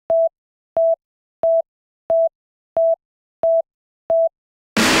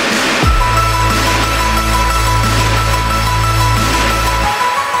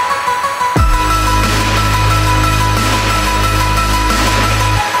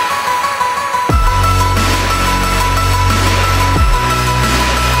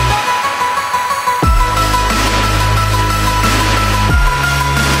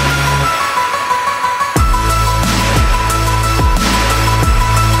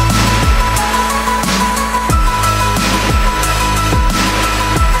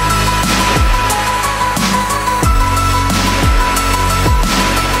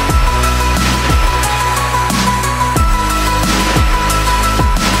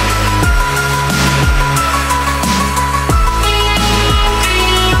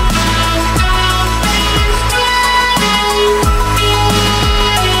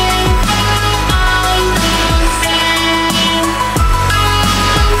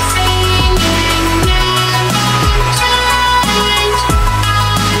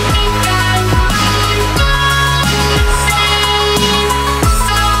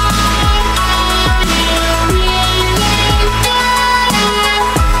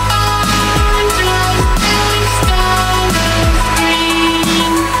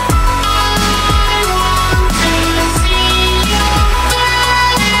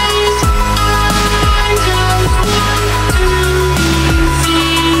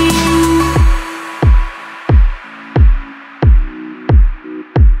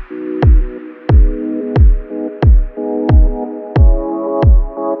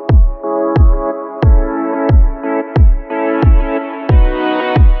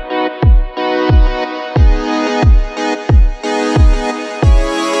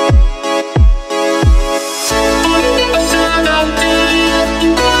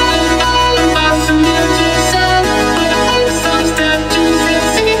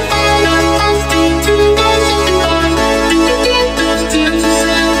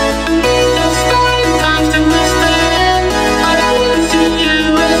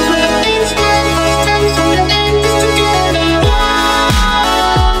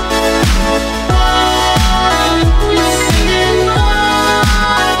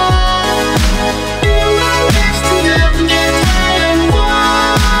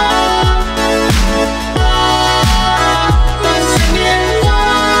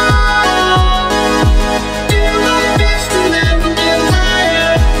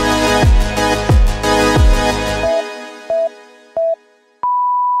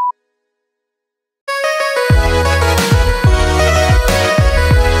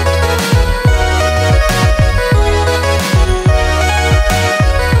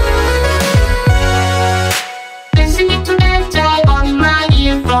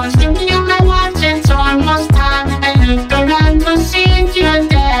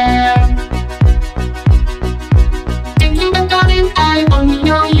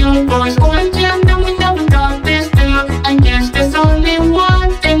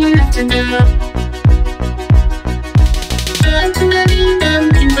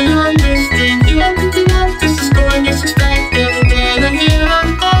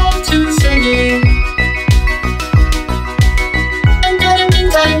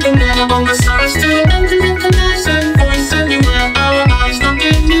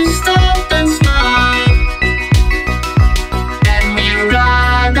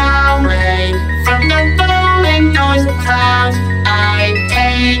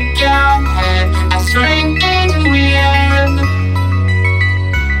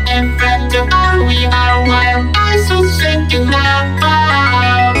together we are one. I so thinking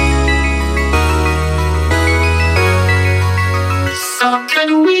about. So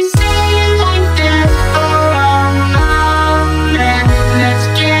can we stay like this for a moment? Let's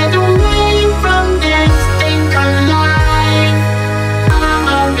get away from this, think alive. I'm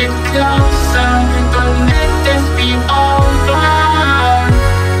a bit closer, don't let this be over.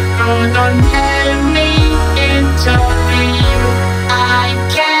 Oh, don't let me intervene. I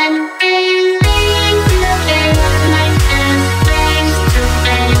can't believe we're living like this, face to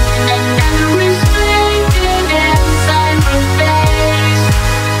face, and then we're straightened inside my face.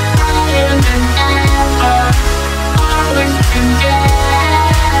 Higher than ever, always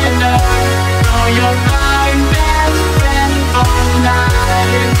together. Oh, you're my best friend for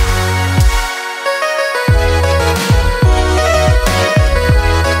life.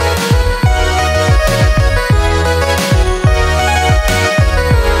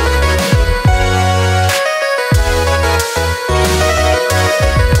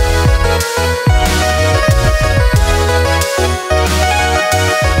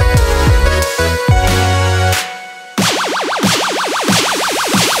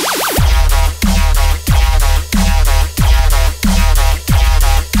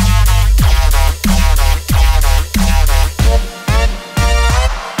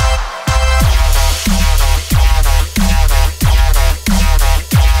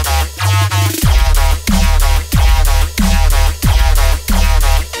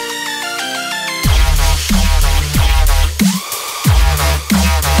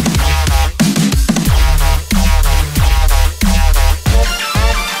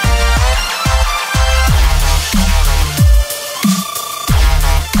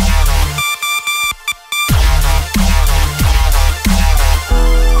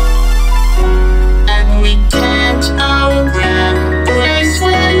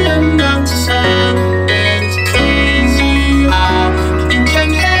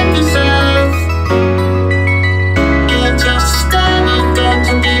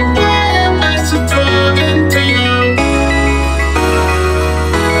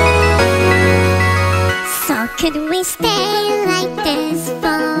 Could we stay like this for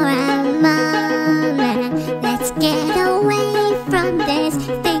a moment? Let's get away from this,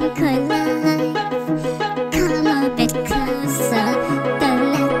 think alive. Come a bit closer, don't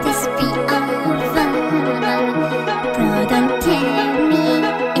let this be over. Bro, don't tell me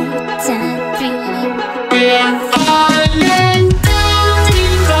it's a dream. We're falling down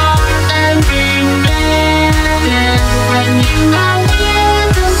deeper every minute. When you are near,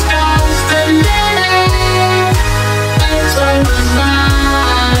 the sky's the limit.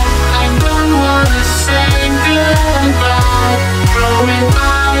 I don't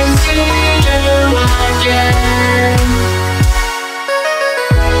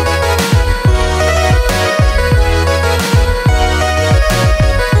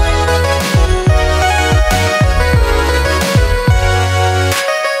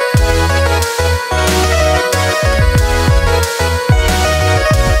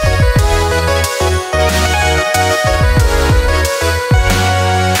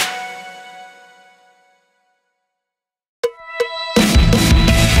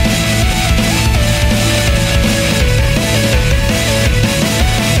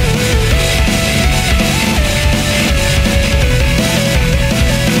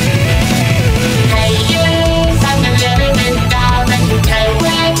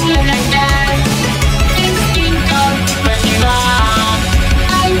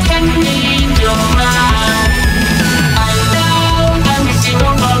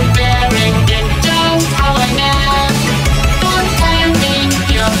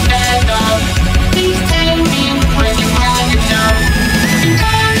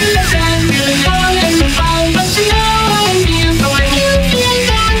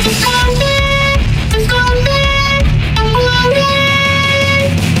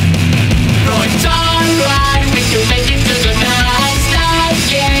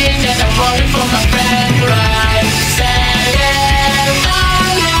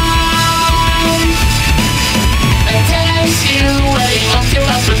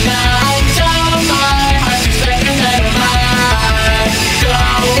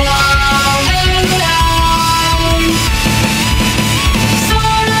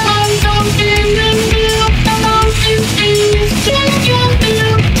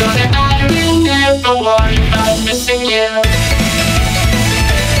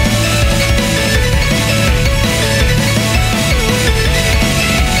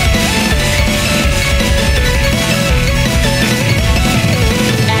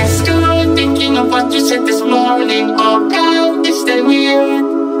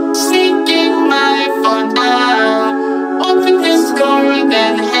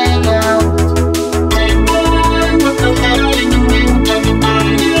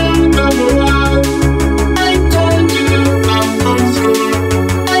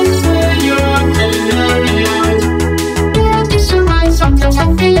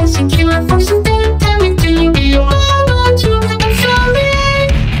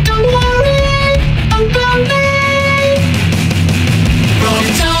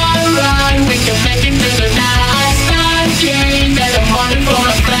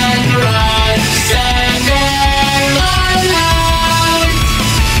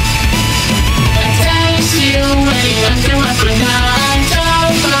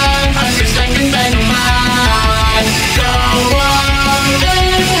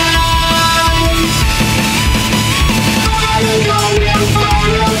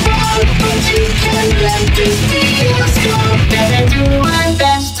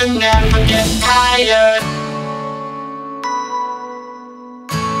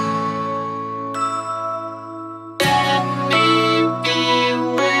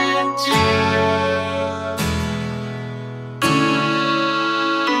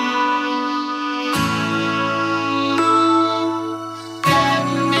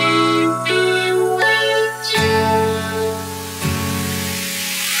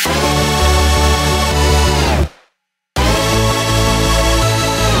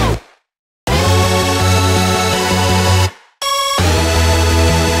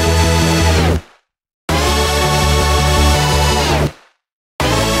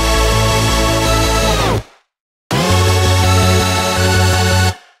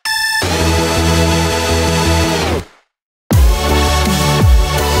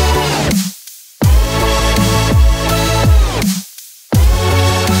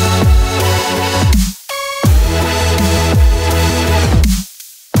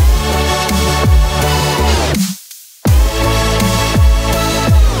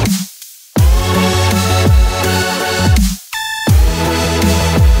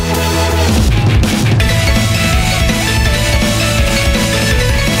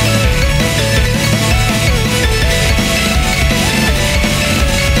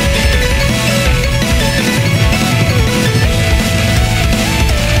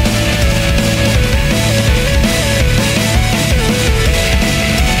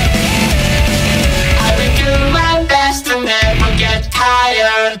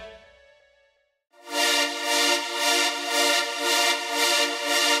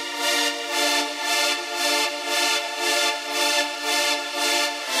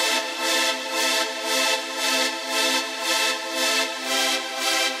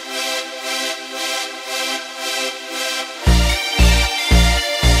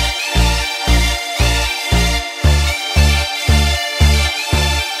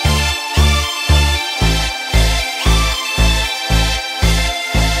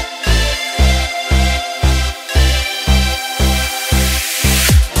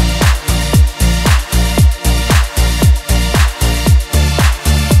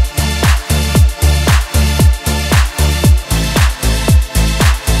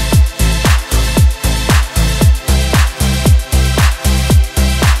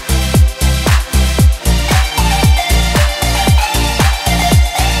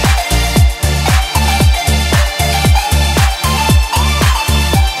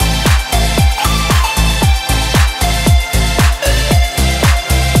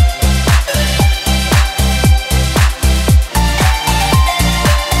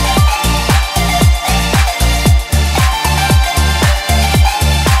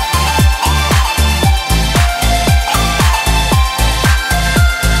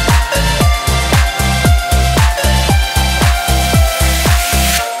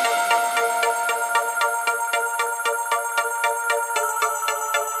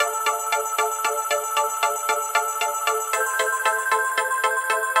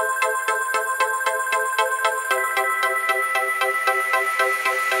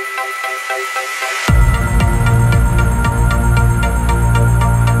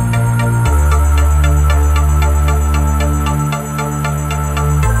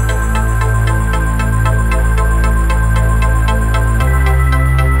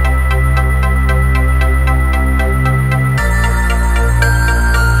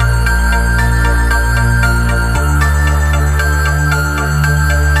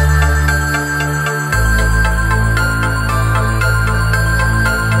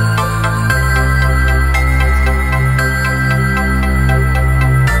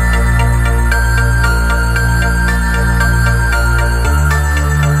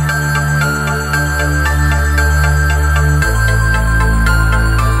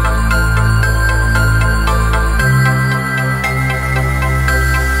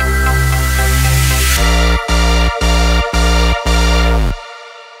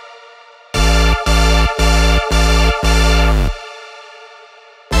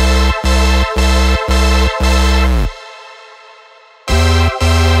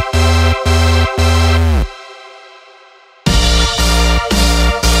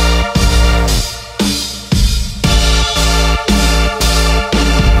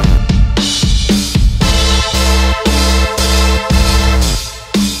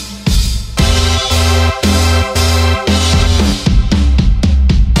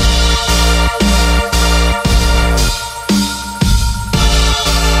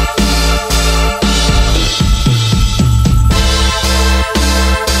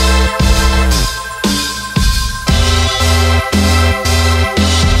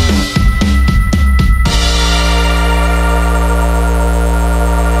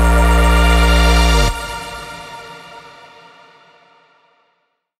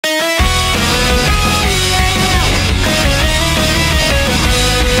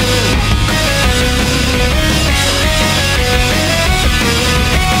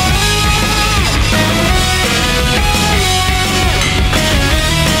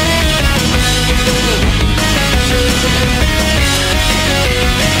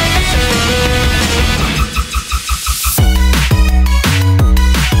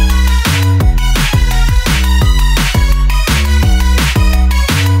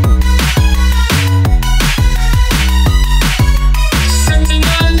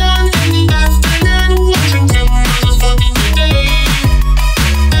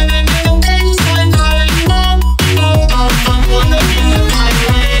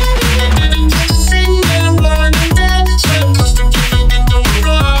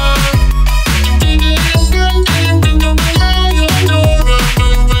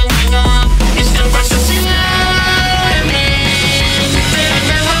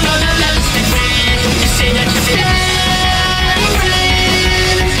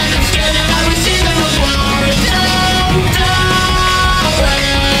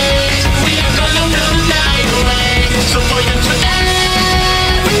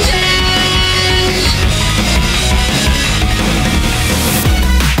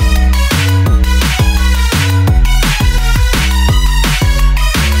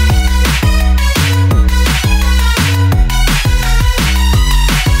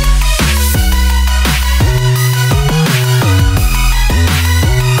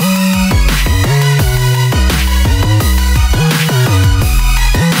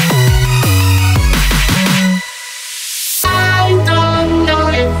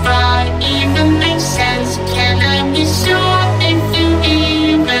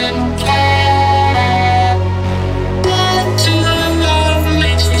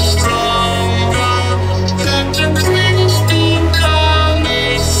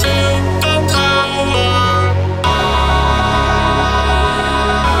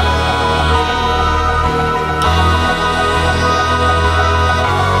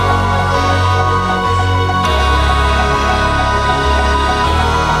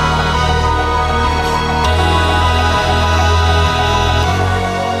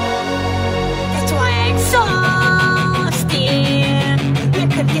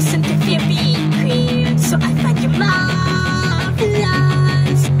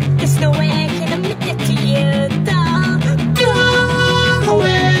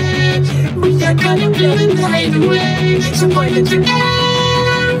feeling right away. So why did you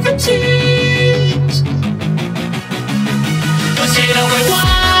ever change? Cause you know we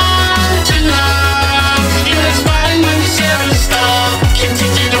want to love. You're inspiring when you share a star. Can't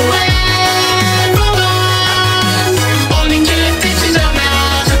take it away from us. Only killing pictures of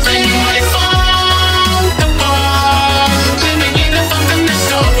now. So tell you what it's all about. Living in the fuckingness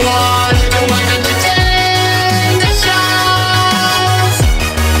of war. And why don't you take the shot?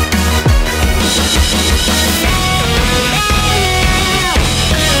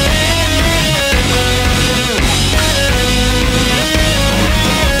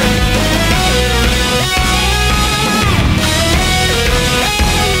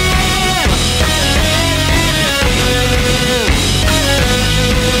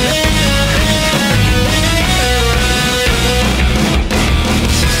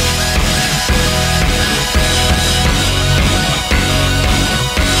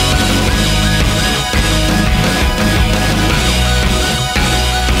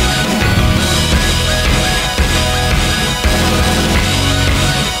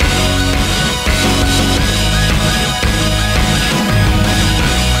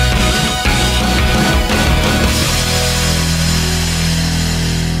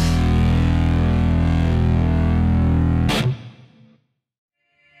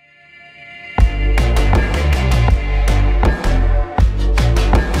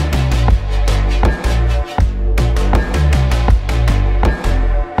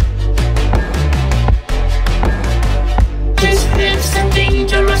 This lives a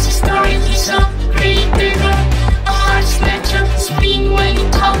dangerous story. He's a great digger, a hard snatcher. Spring when he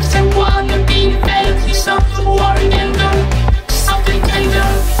talks and wanna be fed. He's a warrior, something tender.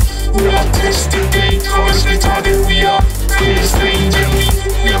 We are yesterday, cause we thought that we are pretty strange and we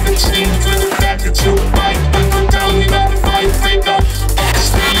haven't changed with the fact that you fight. But go down, we gotta fight, wake up,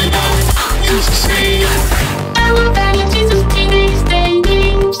 stay up, use the same. I will value Jesus' teenage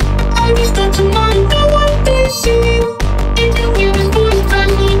days. I just don't you mind the what they see. If you hear this voice, drive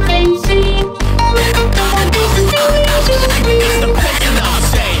me crazy. I will go down, this is the It's the picking up,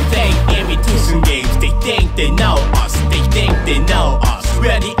 same thing, imitation games. They think they know us, they think they know us.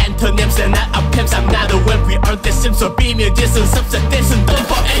 We're the antonyms and not our pimps. I'm not a wimp, we aren't the sims. So be me a distance, substitution. Don't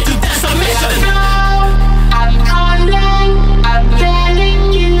fall into that submission. I'm calling, I'm letting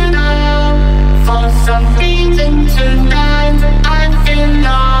you know. For some reason tonight I feel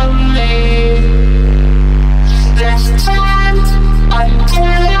lonely. Let's chat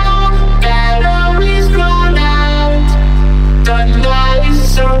until our batteries run out. The night is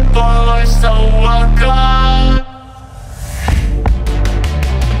so bored, so walk on.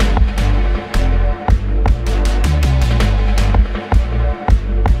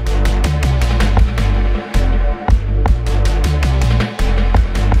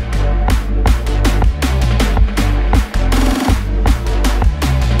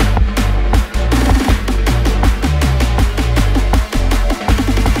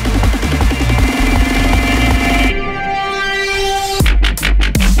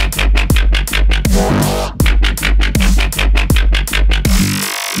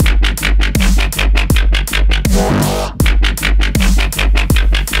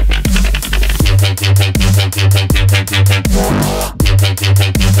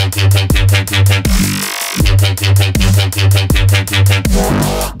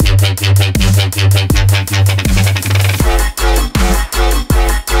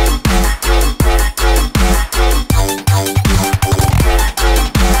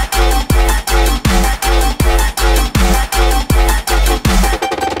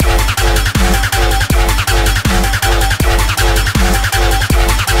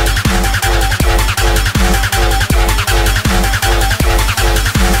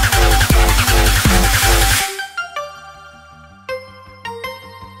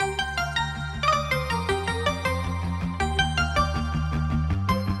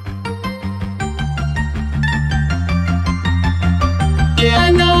 Yeah,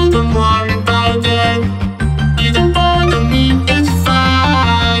 I know the more about it. You don't bother me, it's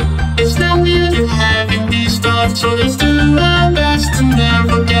fine. It's not weird you having these thoughts, so let's do our best to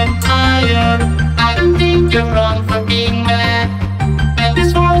never get tired. I don't think you're wrong for being mad, and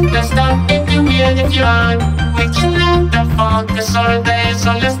this won't messed up if you're weird if you aren't. We can let the focus all day,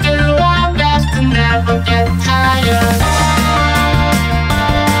 so let's do our best to never get tired.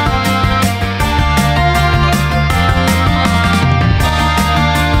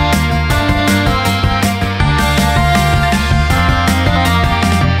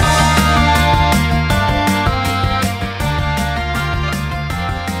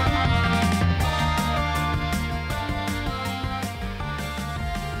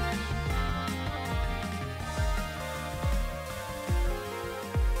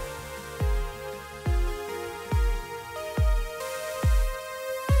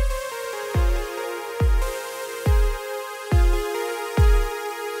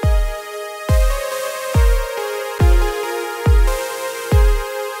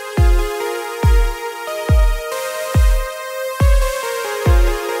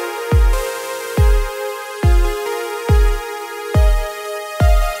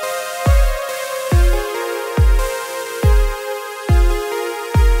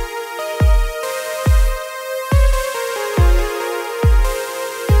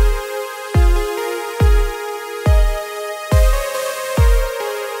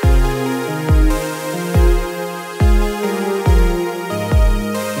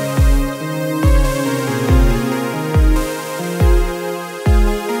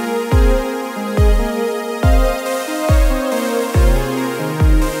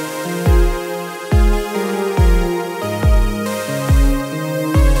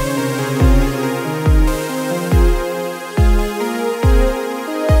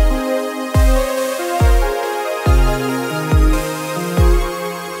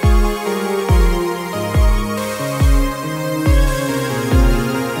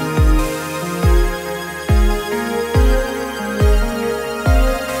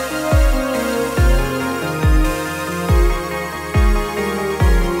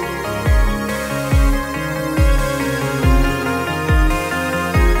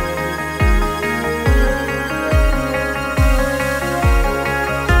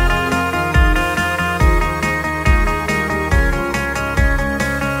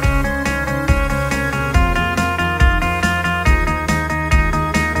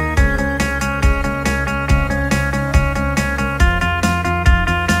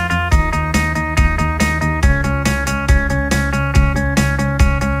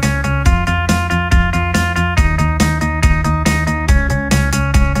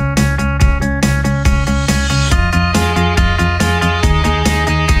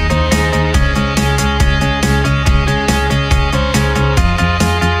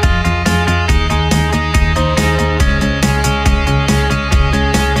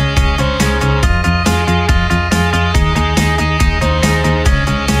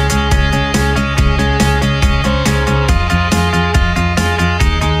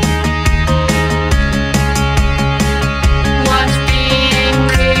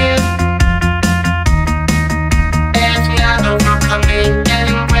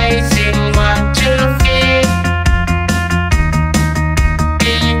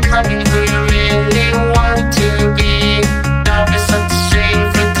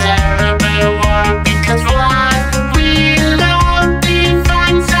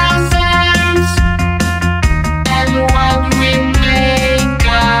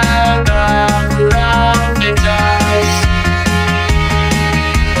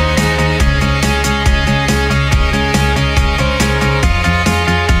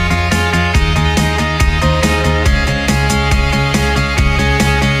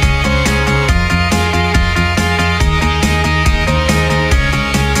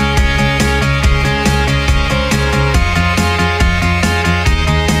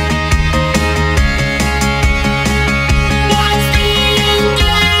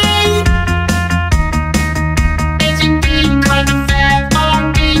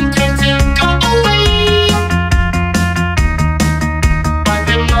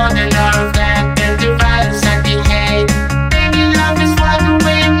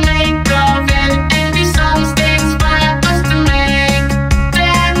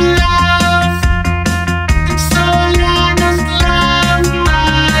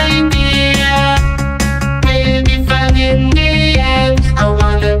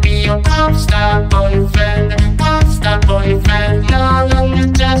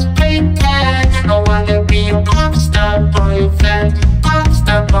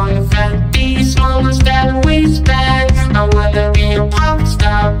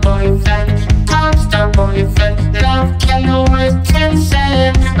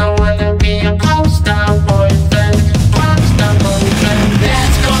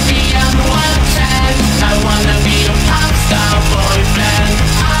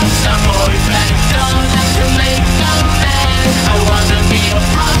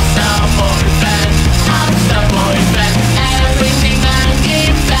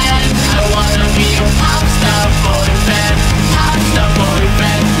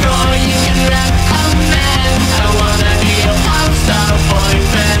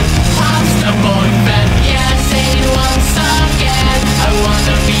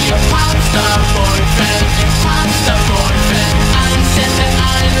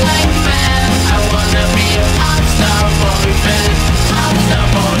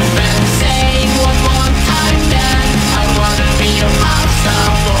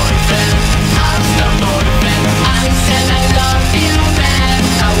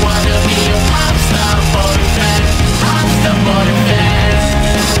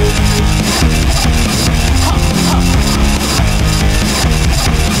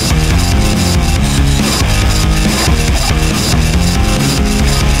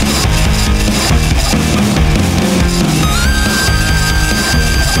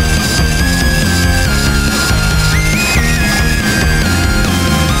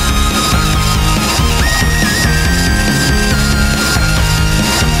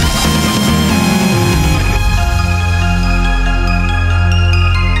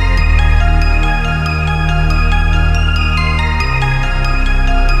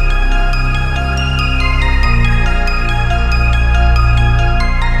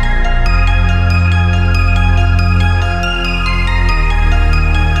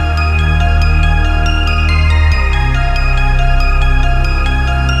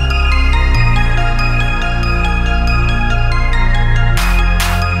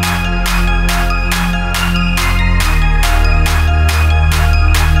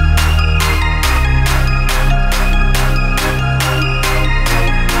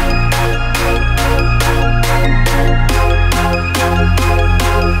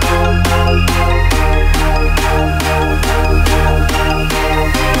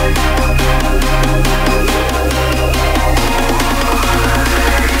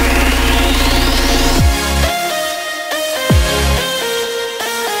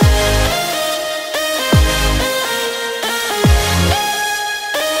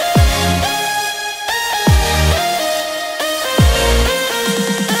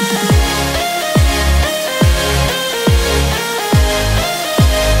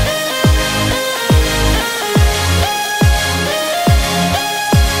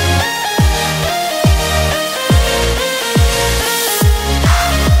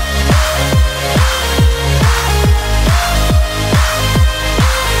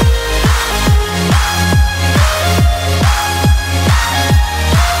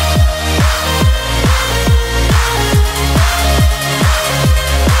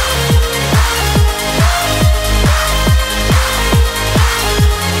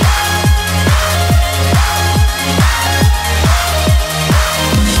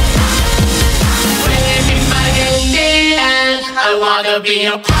 I wanna be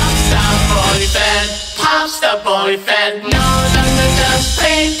a pop star boyfriend, pop star boyfriend. No longer just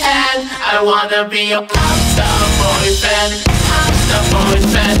pretend. I wanna be a pop star boyfriend, pop star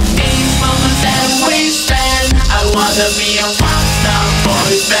boyfriend. These moments that we spend. I wanna be a pop star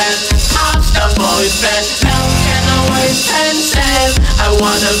boyfriend, pop star boyfriend. Love can always transcend. I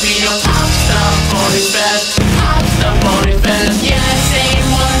wanna be a pop star boyfriend, pop star boyfriend. Yeah, say it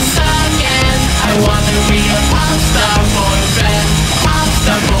once again. I wanna be a pop star boyfriend, pop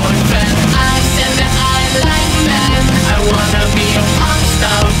star boyfriend. I said that I like men. I wanna be a pop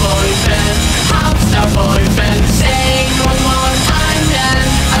star boyfriend, pop star boyfriend. Say it one more time then.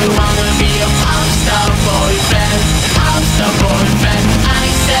 I wanna be a pop star boyfriend, pop star boyfriend. I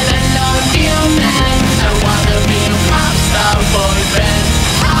said I love you man. I wanna be a pop star boyfriend,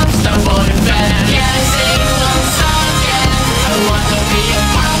 pop star boyfriend. Yeah, say it once again. I wanna be a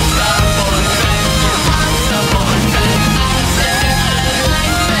pop star boyfriend, pop star boyfriend. I said that I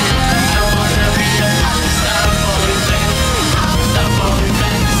like men. I wanna be a pop star boyfriend, pop star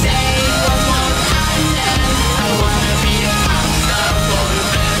boyfriend. Say it one more time then. I wanna be a pop star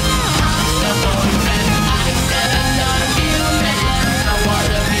boyfriend, pop star boyfriend. I said I love you man. I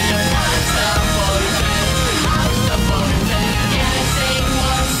wanna be a pop star boyfriend, pop star boyfriend. Yeah, say it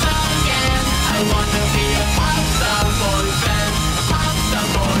once again. I wanna be a pop star boyfriend, pop star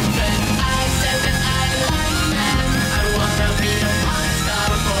boyfriend. I said that I like men. I wanna be a pop star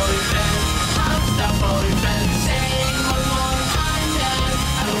boyfriend, pop star boyfriend. Say it one more time then.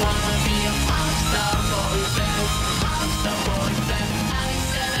 I wanna be a pop star boyfriend, pop star boyfriend. I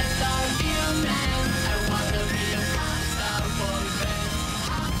said I love you man. I wanna be a pop star boyfriend,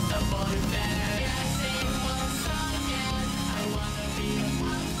 pop star boyfriend. Yeah, say it once again. I wanna be a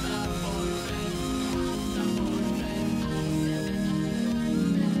pop star boyfriend, pop star boyfriend. I said that I like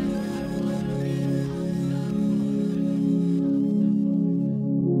men. I wanna be a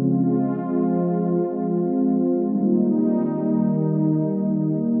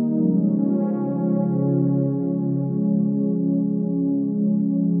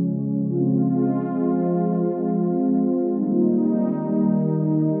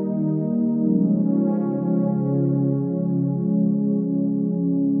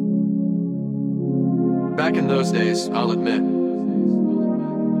Back in those days, I'll admit,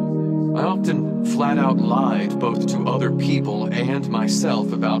 I often flat out lied both to other people and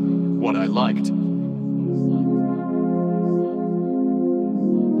myself about what I liked.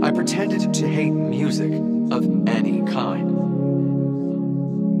 I pretended to hate music of any kind.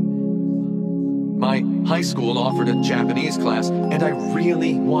 My high school offered a Japanese class, and I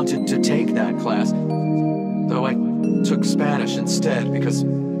really wanted to take that class, though I took Spanish instead because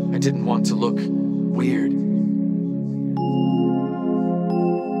I didn't want to look weird.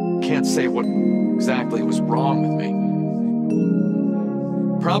 Can't say what exactly was wrong with me.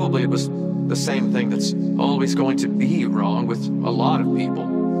 Probably it was the same thing that's always going to be wrong with a lot of people,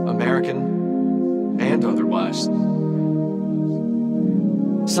 American and otherwise.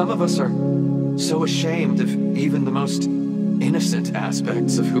 Some of us are so ashamed of even the most innocent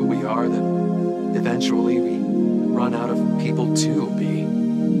aspects of who we are that eventually we run out of people to be.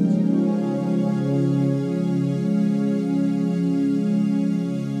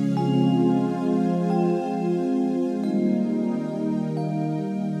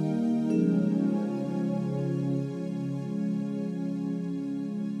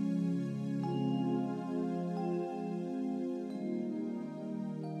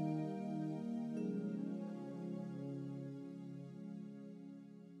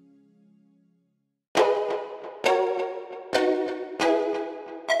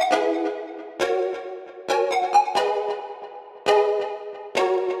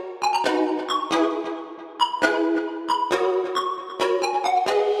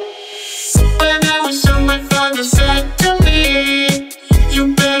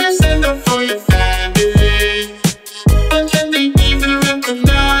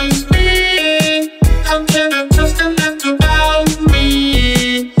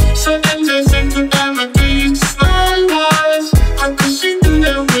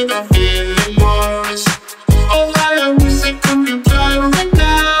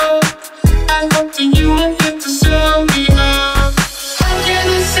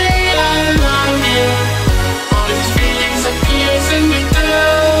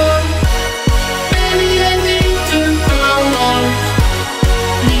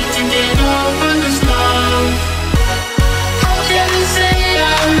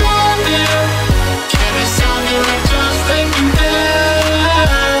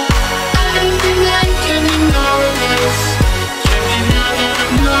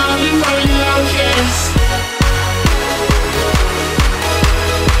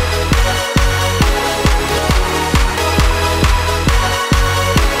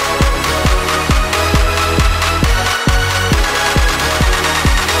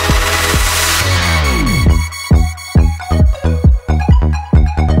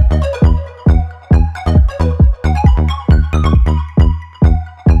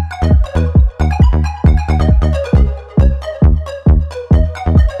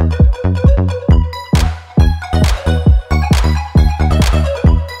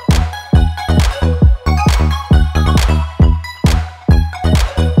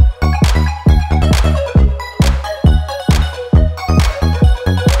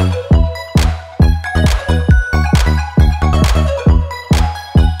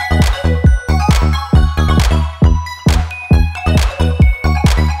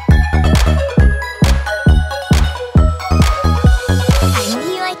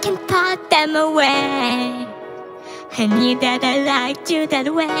 put them away. I knew that I liked you that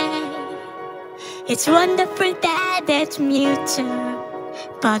way. It's wonderful that it's mutual,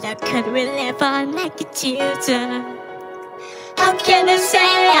 but how could we live on like a tutor? How can I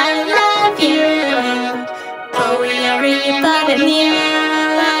say I love you, but we are even new?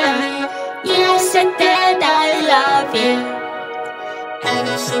 You said that I love you, and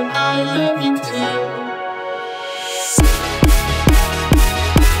I said I love you too.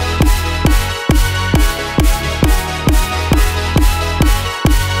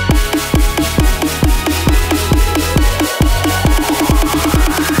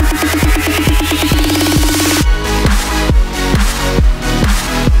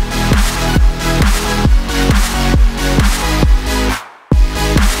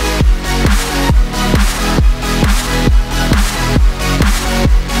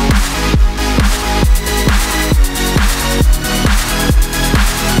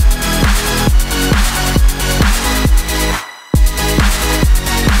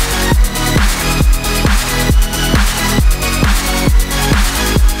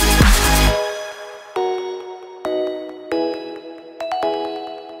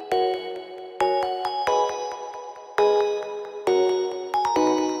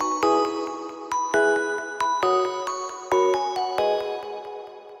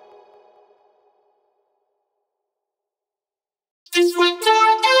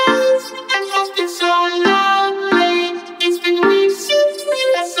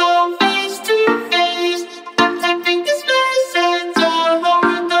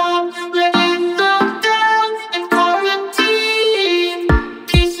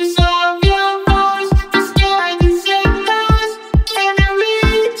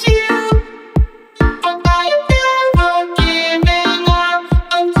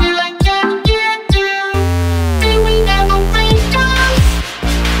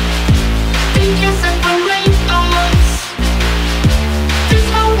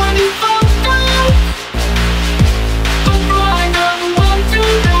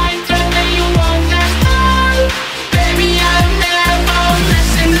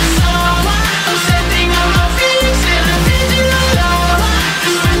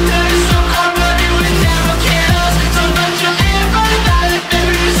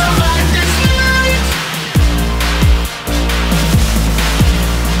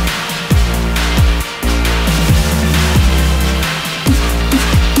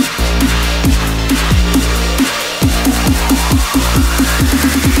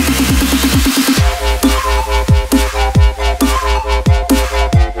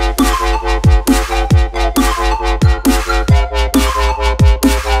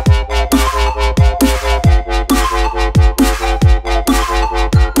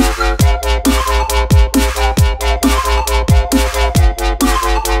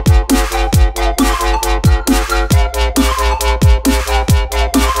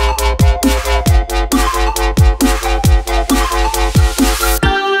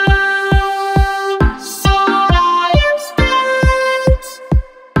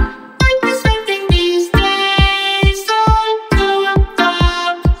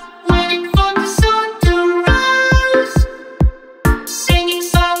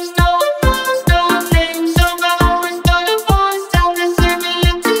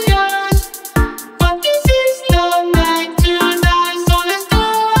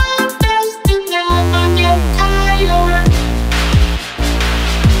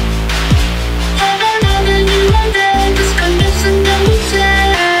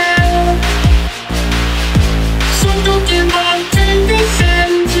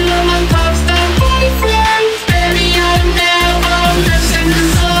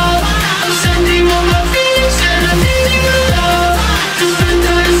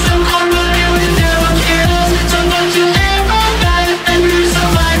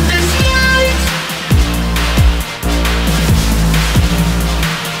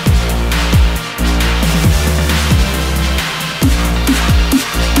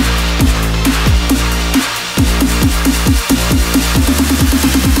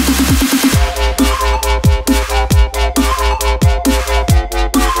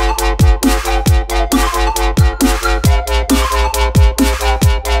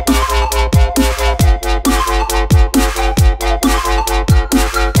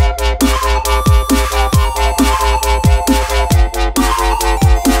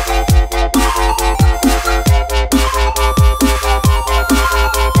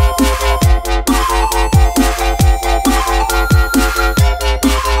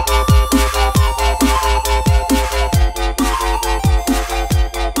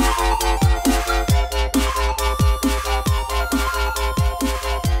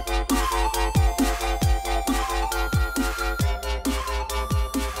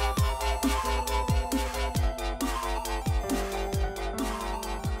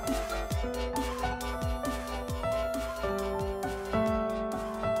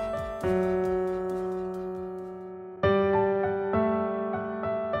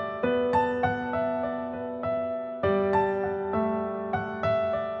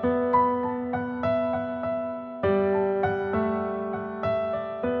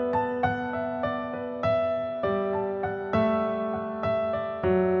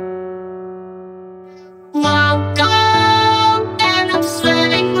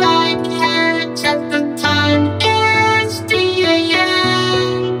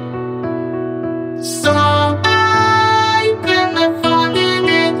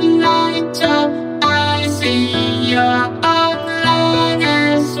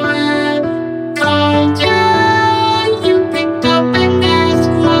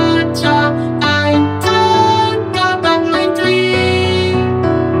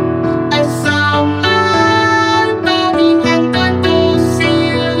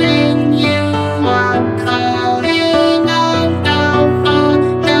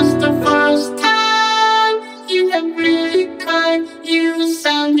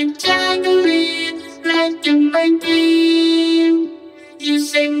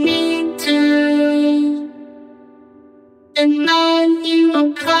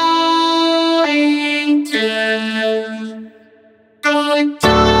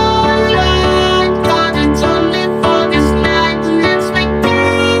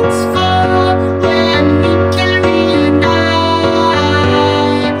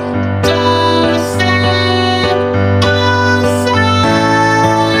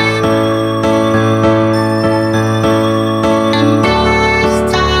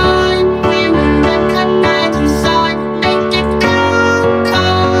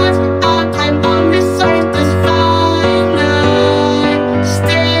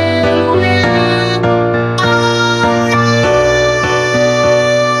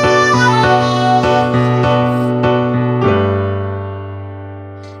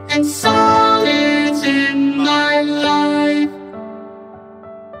 and solids in my life.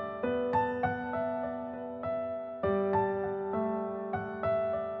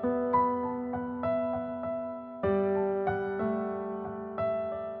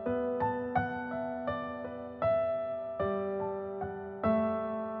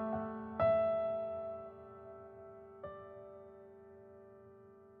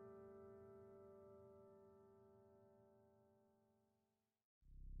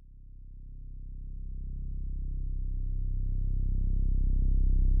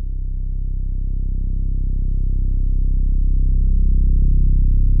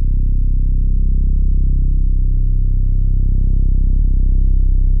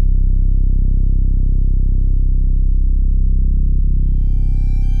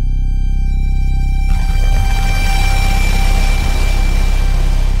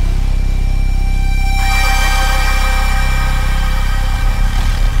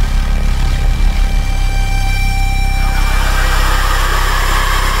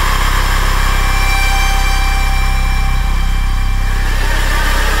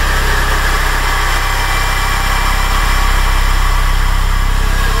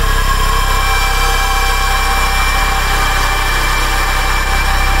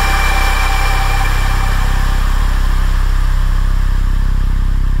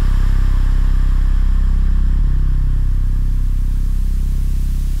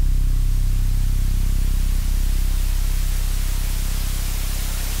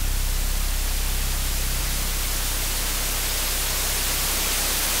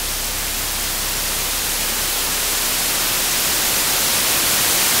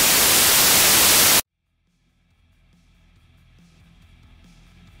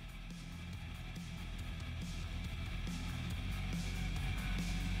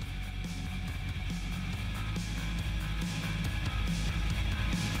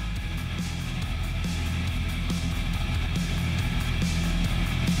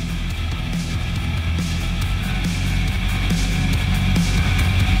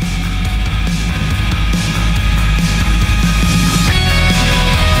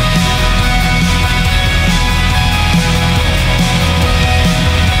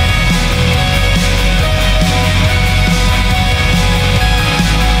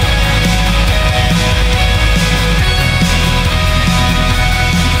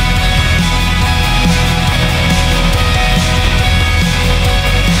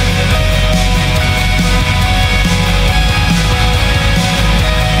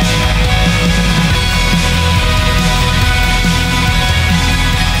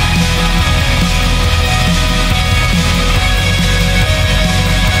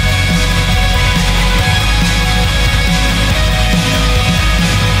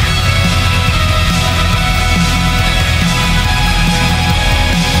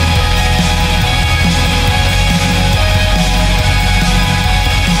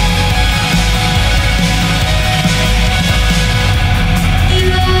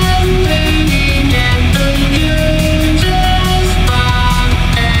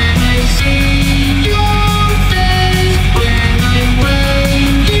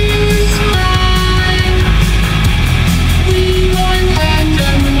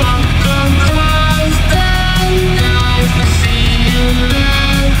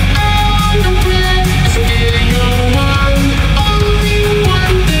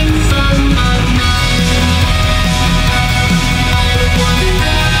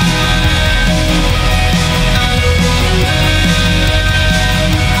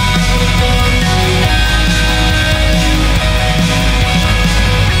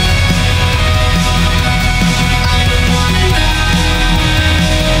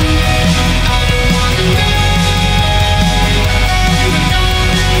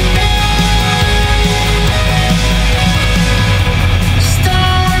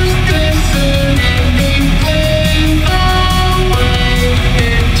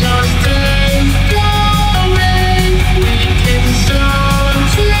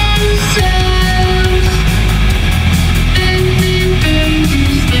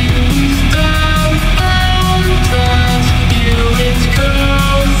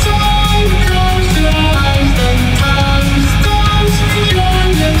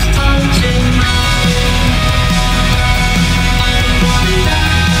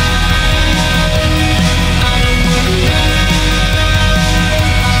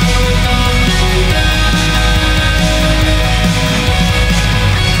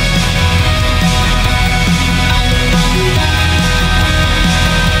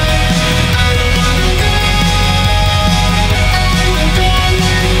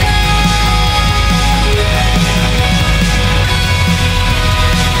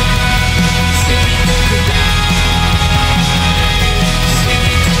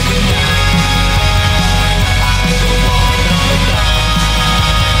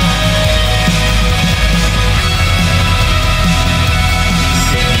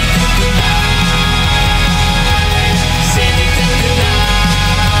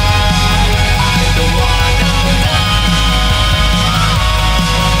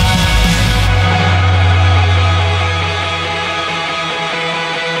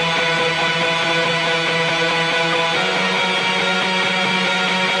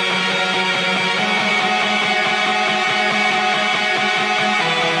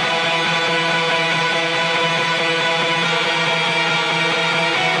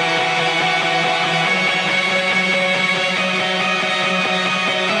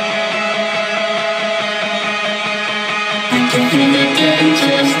 can feel the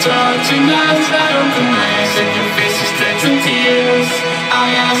dangers touching us. I open my eyes and your face is drenched in tears. I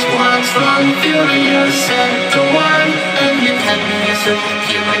ask what's wrong, furious at the one. Every happiness of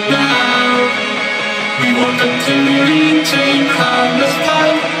you right now. We walk until we reach a colorless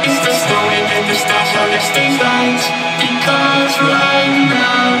path. It's the story that the stars are the stage lights. Because right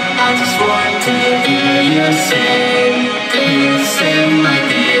now I just want to hear you say my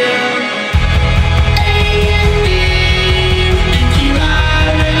dear.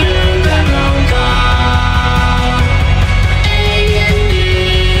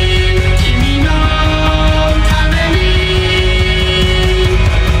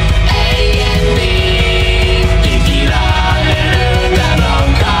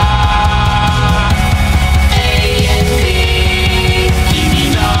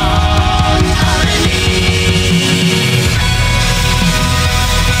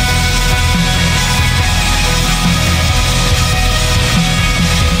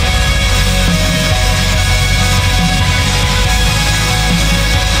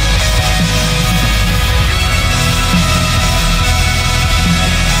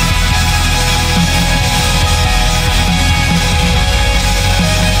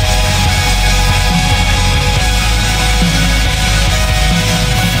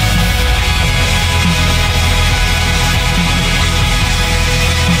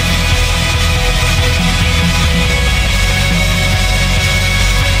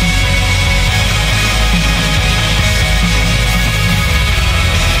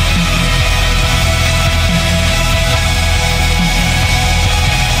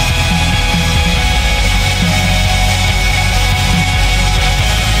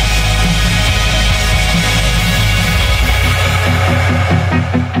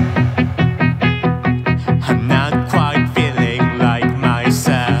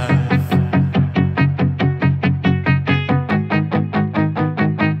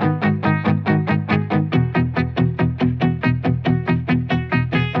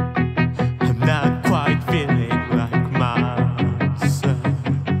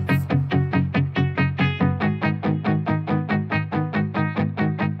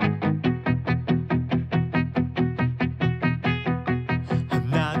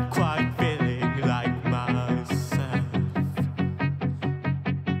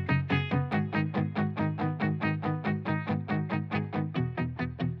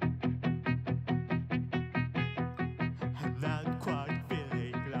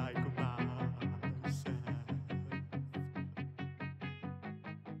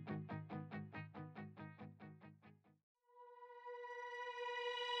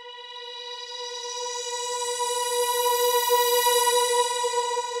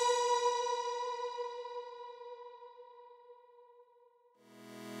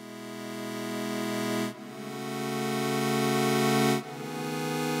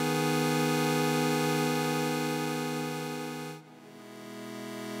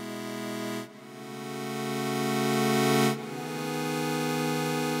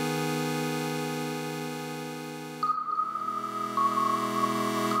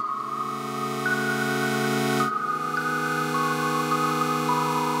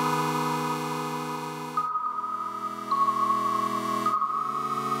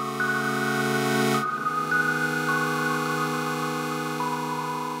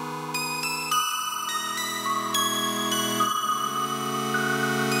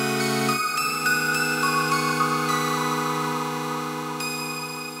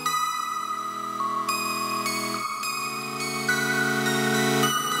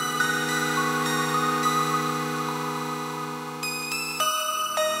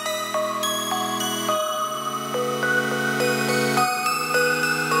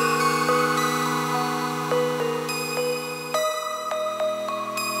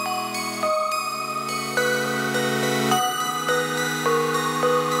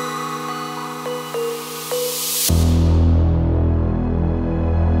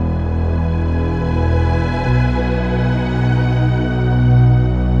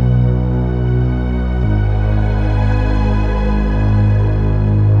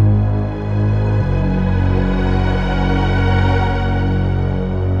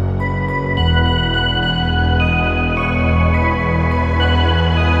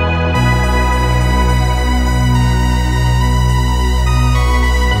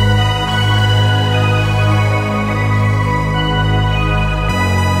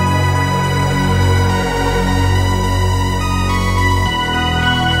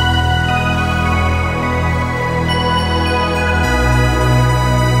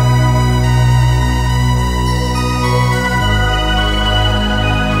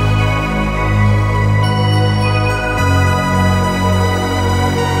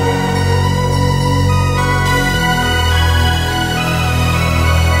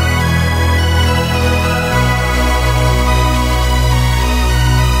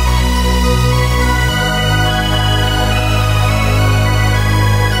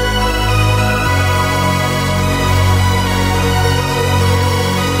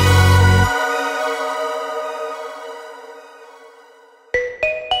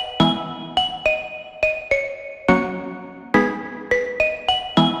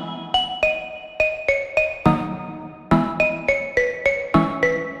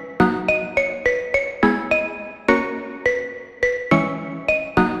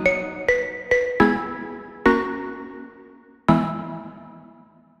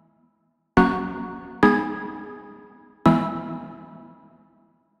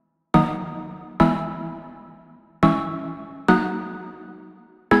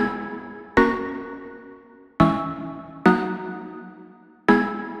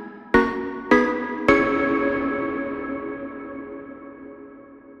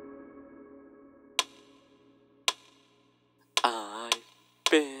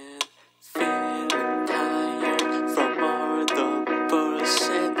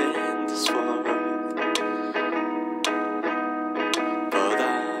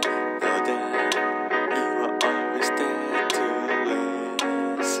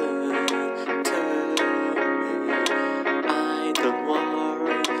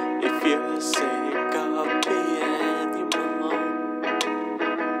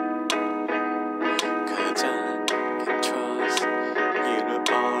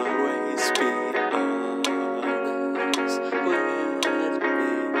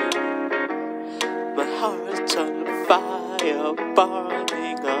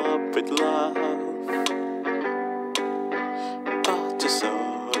 with love, but your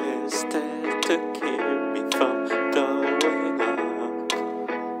soul is there to keep me from blowing up.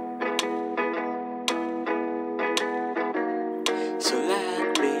 So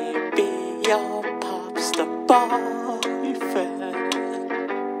let me be your pop star boyfriend,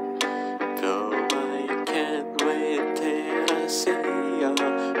 though I can't wait till I see your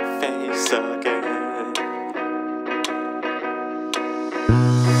face again.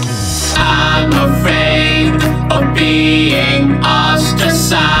 I'm afraid of being ostracized.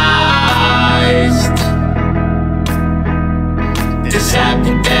 This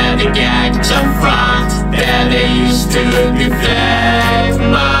apathetic act of front that I used to deflect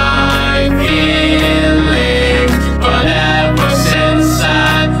my feelings. But ever since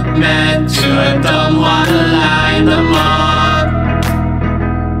I met you, I don't wanna lie no more.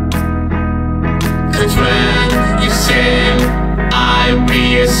 'Cause when you sing, I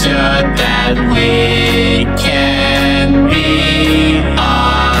reassure that we can be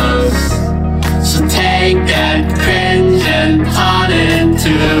us. So take that cringe and turn it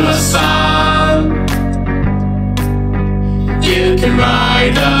into a song. You can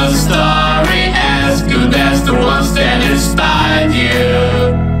write a story as good as the ones that inspired you.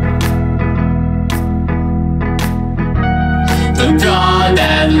 Don't throw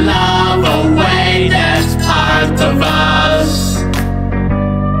that love away, that's part of us.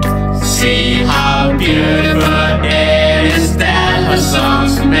 See how beautiful it is that her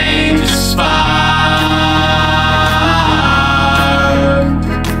songs made you smile.